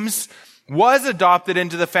James was adopted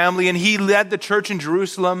into the family and he led the church in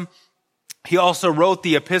Jerusalem. He also wrote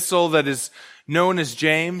the epistle that is known as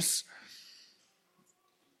James.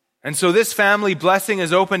 And so this family blessing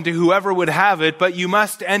is open to whoever would have it, but you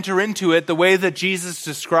must enter into it the way that Jesus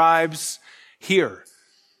describes here.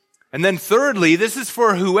 And then thirdly, this is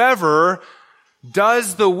for whoever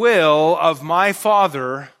does the will of my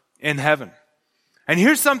Father in heaven. And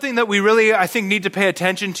here's something that we really, I think, need to pay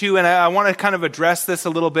attention to, and I want to kind of address this a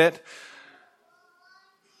little bit.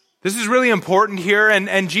 This is really important here,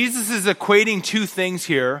 and Jesus is equating two things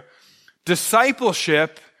here: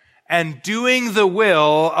 discipleship and doing the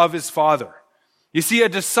will of his Father. You see, a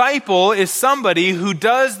disciple is somebody who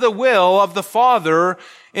does the will of the Father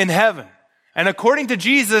in heaven. And according to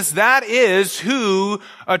Jesus, that is who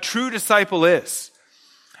a true disciple is.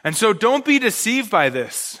 And so don't be deceived by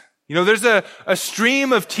this. There's a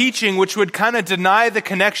stream of teaching which would kind of deny the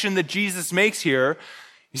connection that Jesus makes here.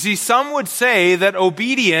 You see, some would say that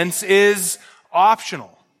obedience is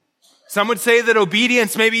optional. Some would say that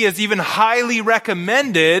obedience maybe is even highly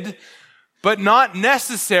recommended, but not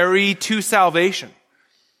necessary to salvation.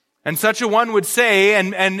 And such a one would say,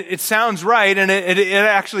 and it sounds right, and it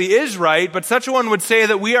actually is right, but such a one would say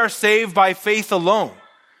that we are saved by faith alone.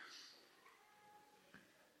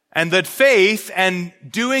 And that faith and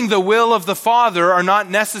doing the will of the Father are not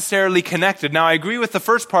necessarily connected. Now, I agree with the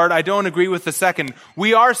first part. I don't agree with the second.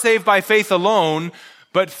 We are saved by faith alone,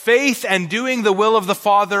 but faith and doing the will of the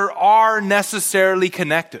Father are necessarily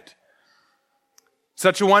connected.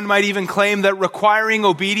 Such a one might even claim that requiring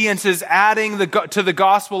obedience is adding to the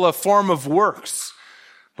gospel a form of works.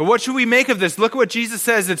 But what should we make of this? Look at what Jesus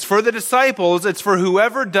says. It's for the disciples. It's for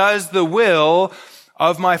whoever does the will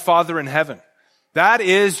of my Father in heaven. That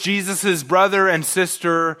is Jesus' brother and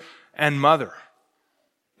sister and mother.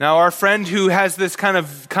 Now, our friend who has this kind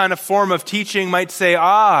of form of teaching might say,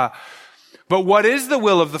 but what is the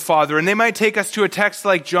will of the Father? And they might take us to a text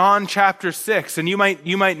like John chapter 6. And you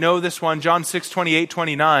might know this one, John 6, 28,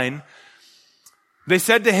 29. They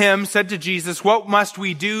said to Jesus, what must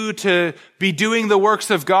we do to be doing the works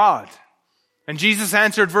of God? And Jesus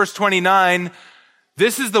answered, verse 29,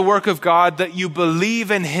 this is the work of God, that you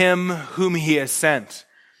believe in him whom he has sent.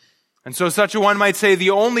 And so such a one might say the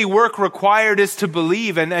only work required is to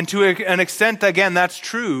believe. And to an extent, again, that's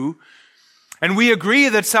true. And we agree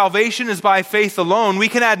that salvation is by faith alone. We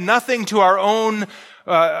can add nothing to our own,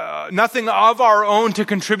 nothing of our own to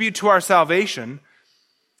contribute to our salvation.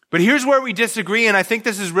 But here's where we disagree, and I think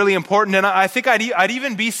this is really important. And I think I'd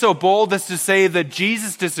even be so bold as to say that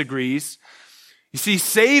Jesus disagrees. You see,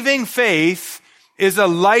 saving faith is a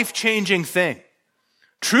life-changing thing.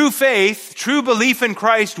 True faith, true belief in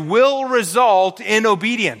Christ will result in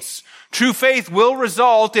obedience. True faith will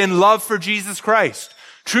result in love for Jesus Christ.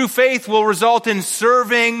 True faith will result in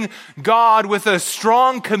serving God with a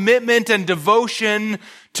strong commitment and devotion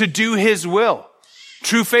to do His will.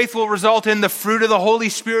 True faith will result in the fruit of the Holy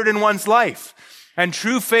Spirit in one's life. And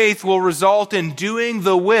true faith will result in doing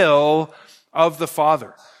the will of the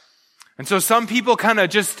Father. And so some people kind of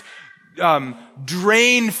just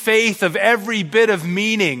drain faith of every bit of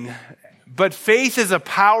meaning. But faith is a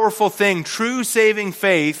powerful thing. True saving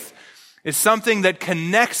faith is something that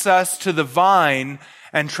connects us to the vine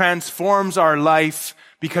and transforms our life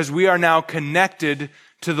because we are now connected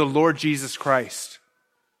to the Lord Jesus Christ.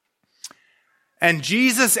 And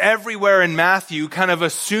Jesus everywhere in Matthew kind of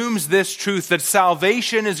assumes this truth that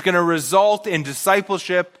salvation is going to result in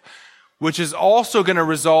discipleship, which is also going to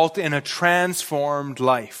result in a transformed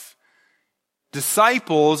life.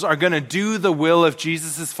 Disciples are going to do the will of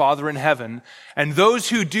Jesus' Father in heaven, and those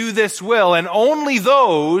who do this will, and only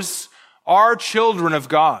those, are children of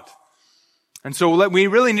God. And so we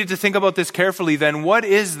really need to think about this carefully then. What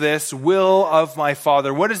is this will of my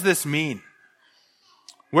Father? What does this mean?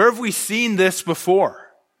 Where have we seen this before?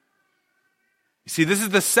 You see, this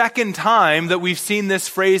is the second time that we've seen this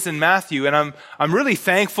phrase in Matthew, and I'm really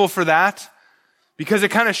thankful for that because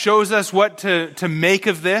it kind of shows us what to make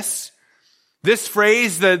of this. This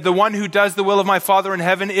phrase, the one who does the will of my Father in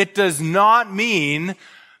heaven, it does not mean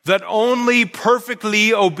that only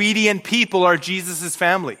perfectly obedient people are Jesus'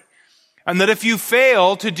 family. And that if you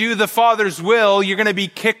fail to do the Father's will, you're going to be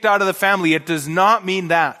kicked out of the family. It does not mean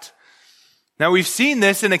that. Now, we've seen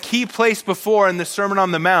this in a key place before in the Sermon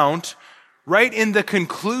on the Mount, right in the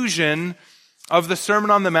conclusion of the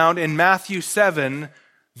Sermon on the Mount in Matthew 7,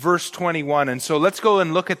 verse 21. And so let's go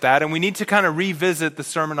and look at that, and we need to kind of revisit the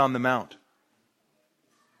Sermon on the Mount.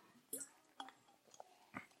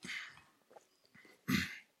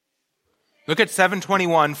 Look at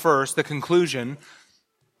 7:21 first, the conclusion.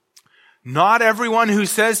 Not everyone who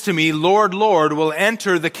says to me, Lord, Lord, will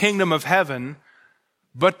enter the kingdom of heaven,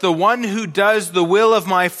 but the one who does the will of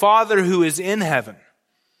my Father who is in heaven.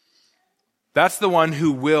 That's the one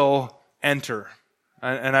who will enter.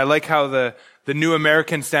 And I like how the New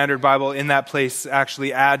American Standard Bible in that place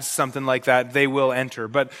actually adds something like that. They will enter.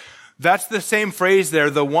 But that's the same phrase there.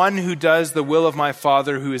 The one who does the will of my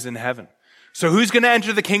Father who is in heaven. So who's going to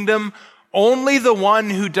enter the kingdom? Only the one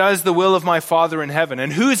who does the will of my Father in heaven.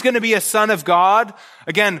 And who's going to be a son of God?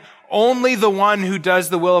 Again, only the one who does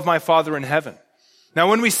the will of my Father in heaven. Now,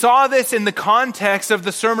 when we saw this in the context of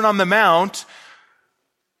the Sermon on the Mount,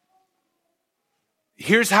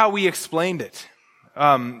 here's how we explained it.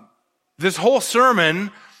 This whole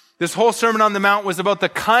sermon on the Mount was about the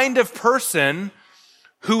kind of person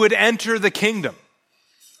who would enter the kingdom.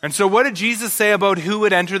 And so what did Jesus say about who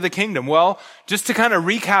would enter the kingdom? Well, just to kind of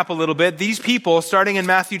recap a little bit, these people, starting in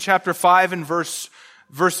Matthew chapter 5 and verses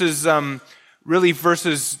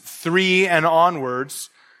 3 and onwards,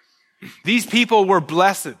 these people were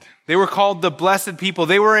blessed. They were called the blessed people.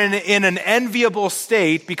 They were in an enviable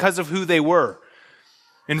state because of who they were.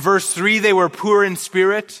 In verse 3, they were poor in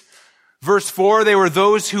spirit. Verse 4, they were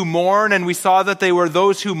those who mourn, and we saw that they were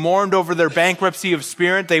those who mourned over their bankruptcy of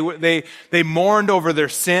spirit. They mourned over their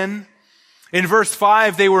sin. In verse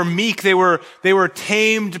 5, they were meek. They were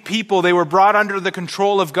tamed people. They were brought under the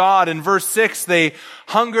control of God. In verse 6, they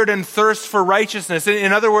hungered and thirst for righteousness.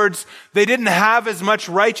 In other words, they didn't have as much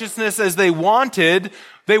righteousness as they wanted.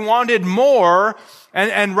 They wanted more.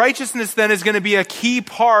 And righteousness then is going to be a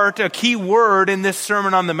key word in this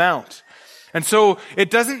Sermon on the Mount. And so it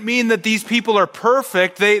doesn't mean that these people are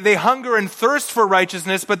perfect. They hunger and thirst for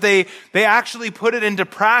righteousness, but they actually put it into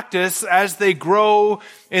practice as they grow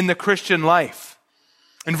in the Christian life.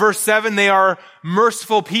 In verse 7, they are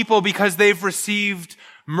merciful people because they've received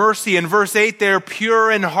mercy. In verse 8, they're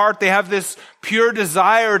pure in heart. They have this pure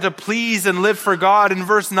desire to please and live for God. In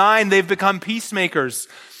verse 9, they've become peacemakers,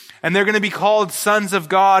 and they're going to be called sons of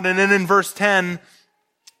God. And then in verse 10,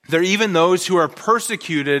 they're even those who are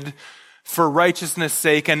persecuted for righteousness'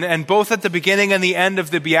 sake. And both at the beginning and the end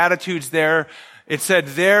of the Beatitudes there, it said,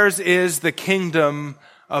 theirs is the kingdom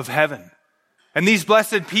of heaven. And these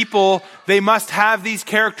blessed people, they must have these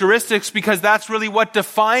characteristics because that's really what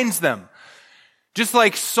defines them. Just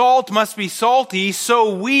like salt must be salty,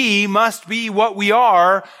 so we must be what we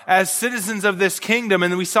are as citizens of this kingdom.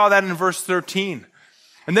 And we saw that in verse 13.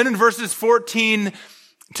 And then in verses 14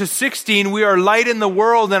 to 16, we are light in the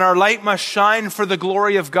world, and our light must shine for the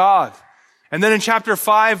glory of God. And then in chapter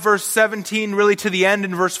 5, verse 17, really to the end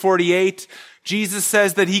in verse 48, Jesus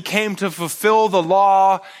says that he came to fulfill the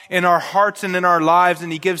law in our hearts and in our lives.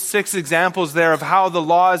 And he gives 6 examples there of how the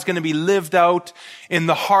law is going to be lived out in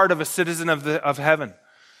the heart of a citizen of heaven.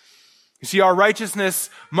 You see, our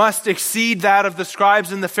righteousness must exceed that of the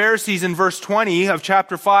scribes and the Pharisees in verse 20 of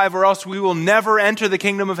chapter 5, or else we will never enter the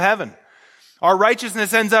kingdom of heaven. Our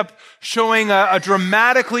righteousness ends up showing a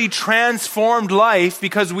dramatically transformed life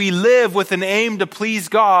because we live with an aim to please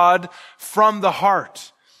God from the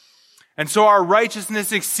heart. And so our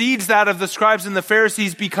righteousness exceeds that of the scribes and the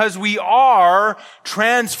Pharisees because we are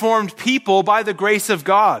transformed people by the grace of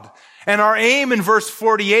God. And our aim in verse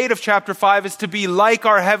 48 of chapter 5 is to be like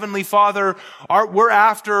our Heavenly Father. We're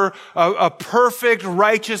after a perfect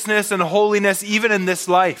righteousness and holiness even in this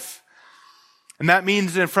life. And that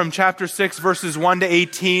means that from chapter 6, verses 1 to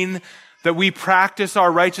 18, that we practice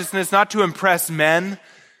our righteousness not to impress men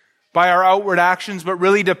by our outward actions, but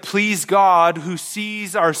really to please God who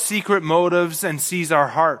sees our secret motives and sees our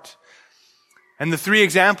heart. And the three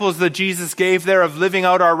examples that Jesus gave there of living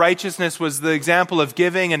out our righteousness was the example of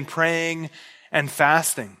giving and praying and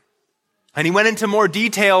fasting. And he went into more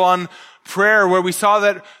detail on prayer, where we saw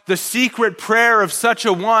that the secret prayer of such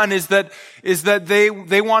a one is that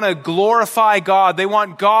they want to glorify God. They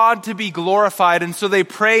want God to be glorified. And so they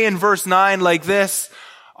pray in verse 9 like this: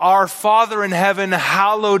 Our Father in heaven,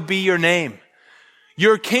 hallowed be your name.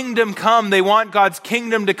 Your kingdom come. They want God's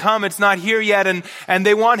kingdom to come. It's not here yet. And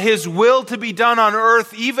they want his will to be done on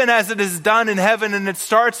earth, even as it is done in heaven. And it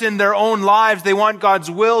starts in their own lives. They want God's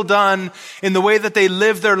will done in the way that they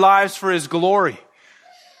live their lives for his glory.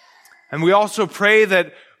 And we also pray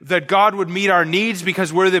that God would meet our needs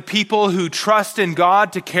because we're the people who trust in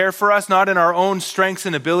God to care for us, not in our own strengths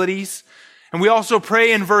and abilities. And we also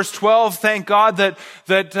pray in verse 12, thank God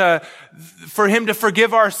that for him to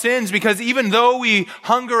forgive our sins, because even though we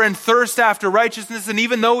hunger and thirst after righteousness, and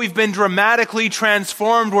even though we've been dramatically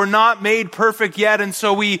transformed, we're not made perfect yet. And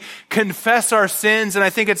so we confess our sins. And I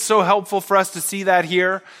think it's so helpful for us to see that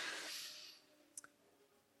here.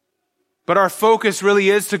 But our focus really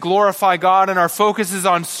is to glorify God, and our focus is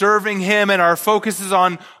on serving him, and our focus is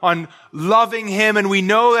on loving him. And we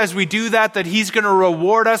know as we do that he's going to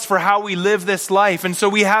reward us for how we live this life. And so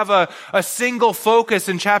we have a single focus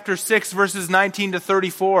in chapter 6, verses 19 to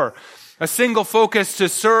 34. A single focus to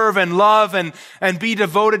serve and love and be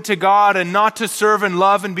devoted to God, and not to serve and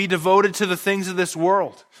love and be devoted to the things of this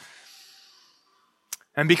world.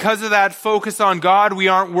 And because of that focus on God, we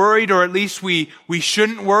aren't worried, or at least we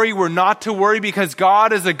shouldn't worry. We're not to worry because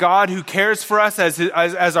God is a God who cares for us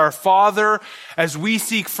as our Father, as we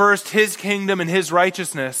seek first his kingdom and his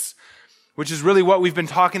righteousness, which is really what we've been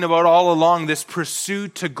talking about all along, this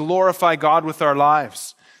pursuit to glorify God with our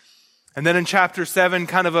lives. And then in chapter 7,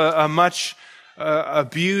 kind of a much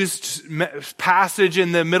abused passage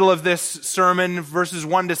in the middle of this sermon, verses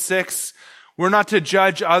 1 to 6, we're not to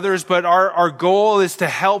judge others, but our goal is to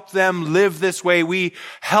help them live this way. We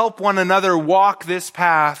help one another walk this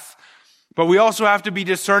path, but we also have to be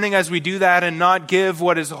discerning as we do that and not give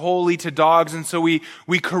what is holy to dogs. And so we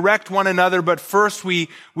correct one another, but first we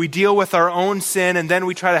deal with our own sin, and then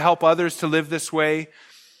we try to help others to live this way.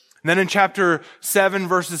 And then in chapter 7,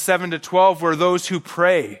 verses 7 to 12, we're those who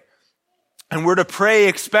pray. And we're to pray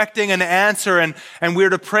expecting an answer, and we're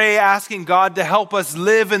to pray asking God to help us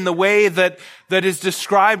live in the way that is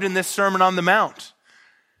described in this Sermon on the Mount.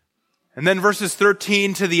 And then verses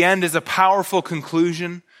 13 to the end is a powerful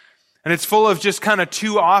conclusion. And it's full of just kind of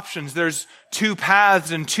two options. There's two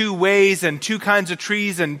paths and two ways and two kinds of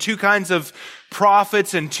trees and two kinds of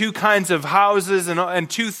prophets and two kinds of houses and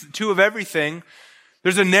two of everything.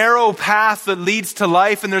 There's a narrow path that leads to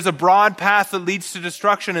life, and there's a broad path that leads to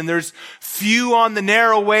destruction, and there's few on the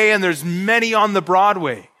narrow way, and there's many on the broad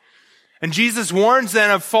way. And Jesus warns then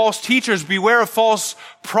of false teachers. Beware of false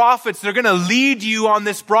prophets. They're going to lead you on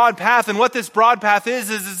this broad path, and what this broad path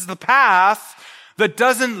is the path that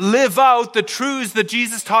doesn't live out the truths that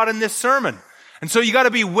Jesus taught in this sermon. And so you got to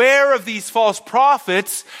beware of these false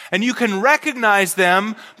prophets, and you can recognize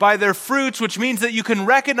them by their fruits, which means that you can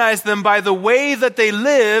recognize them by the way that they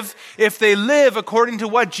live, if they live according to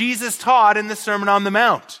what Jesus taught in the Sermon on the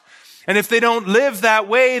Mount. And if they don't live that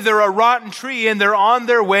way, they're a rotten tree and they're on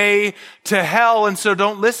their way to hell, and so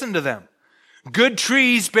don't listen to them. Good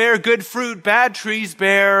trees bear good fruit, bad trees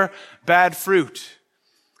bear bad fruit.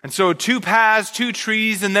 And so two paths, two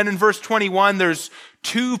trees, and then in verse 21, there's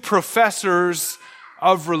two professors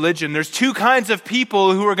of religion. There's two kinds of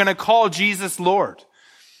people who are going to call Jesus Lord.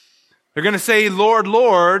 They're going to say, Lord,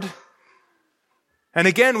 Lord. And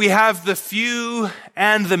again, we have the few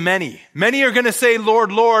and the many. Many are going to say,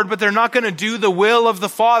 Lord, Lord, but they're not going to do the will of the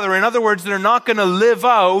Father. In other words, they're not going to live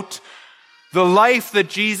out the life that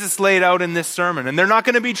Jesus laid out in this sermon. And they're not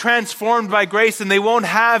going to be transformed by grace, and they won't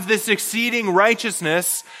have this exceeding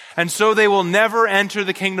righteousness, and so they will never enter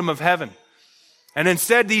the kingdom of heaven. And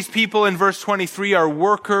instead, these people in verse 23 are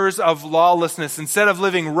workers of lawlessness. Instead of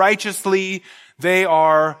living righteously, they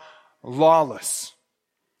are lawless.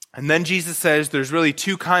 And then Jesus says there's really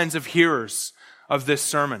two kinds of hearers of this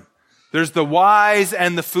sermon. There's the wise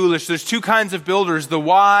and the foolish. There's two kinds of builders, the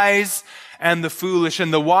wise and the foolish.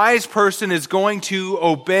 And the wise person is going to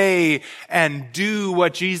obey and do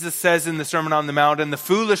what Jesus says in the Sermon on the Mount. And the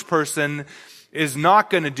foolish person is not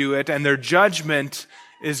going to do it. And their judgment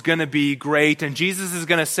is going to be great. And Jesus is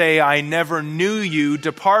going to say, I never knew you.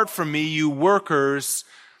 Depart from me, you workers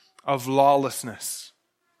of lawlessness.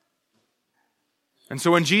 And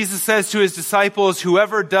so when Jesus says to his disciples,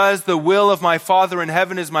 whoever does the will of my Father in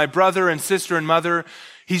heaven is my brother and sister and mother,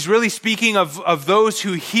 he's really speaking of those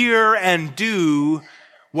who hear and do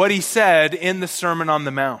what he said in the Sermon on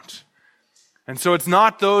the Mount. And so it's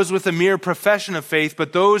not those with a mere profession of faith,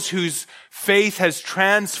 but those whose faith has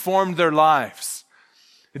transformed their lives.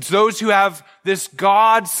 It's those who have this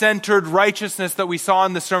God-centered righteousness that we saw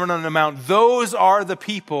in the Sermon on the Mount. Those are the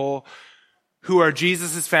people who are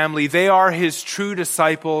Jesus' family. They are his true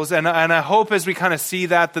disciples. And I hope as we kind of see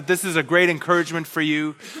that this is a great encouragement for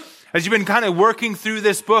you. As you've been kind of working through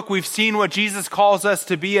this book, we've seen what Jesus calls us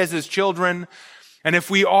to be as his children. And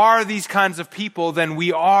if we are these kinds of people, then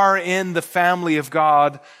we are in the family of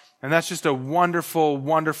God. And that's just a wonderful,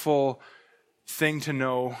 wonderful thing to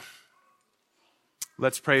know.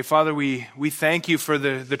 Let's pray. Father, we thank you for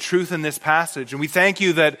the truth in this passage. And we thank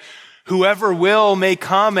you that whoever will may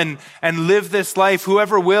come and live this life.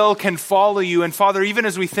 Whoever will can follow you. And Father, even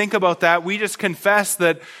as we think about that, we just confess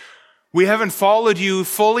that we haven't followed you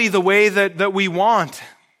fully the way that we want.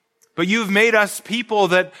 But you've made us people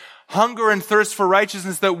that hunger and thirst for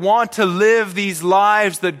righteousness, that want to live these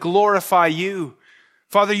lives that glorify you.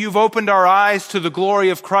 Father, you've opened our eyes to the glory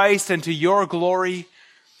of Christ and to your glory.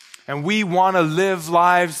 And we want to live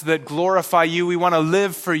lives that glorify you. We want to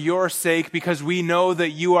live for your sake because we know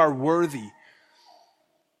that you are worthy.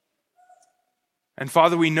 And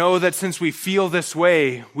Father, we know that since we feel this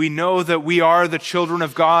way, we know that we are the children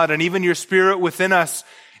of God. And even your Spirit within us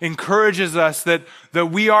encourages us that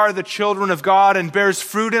we are the children of God and bears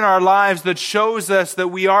fruit in our lives that shows us that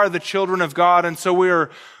we are the children of God. And so we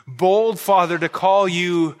are bold, Father, to call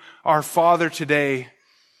you our Father today.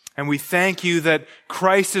 And we thank you that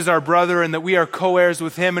Christ is our brother and that we are co-heirs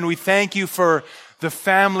with him. And we thank you for the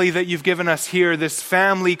family that you've given us here, this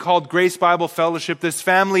family called Grace Bible Fellowship, this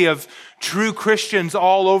family of true Christians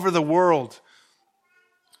all over the world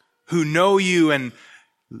who know you and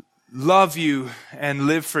love you and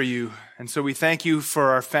live for you. And so we thank you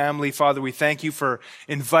for our family, Father. We thank you for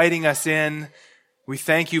inviting us in. We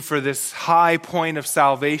thank you for this high point of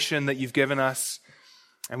salvation that you've given us.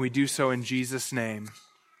 And we do so in Jesus' name.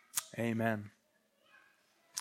 Amen.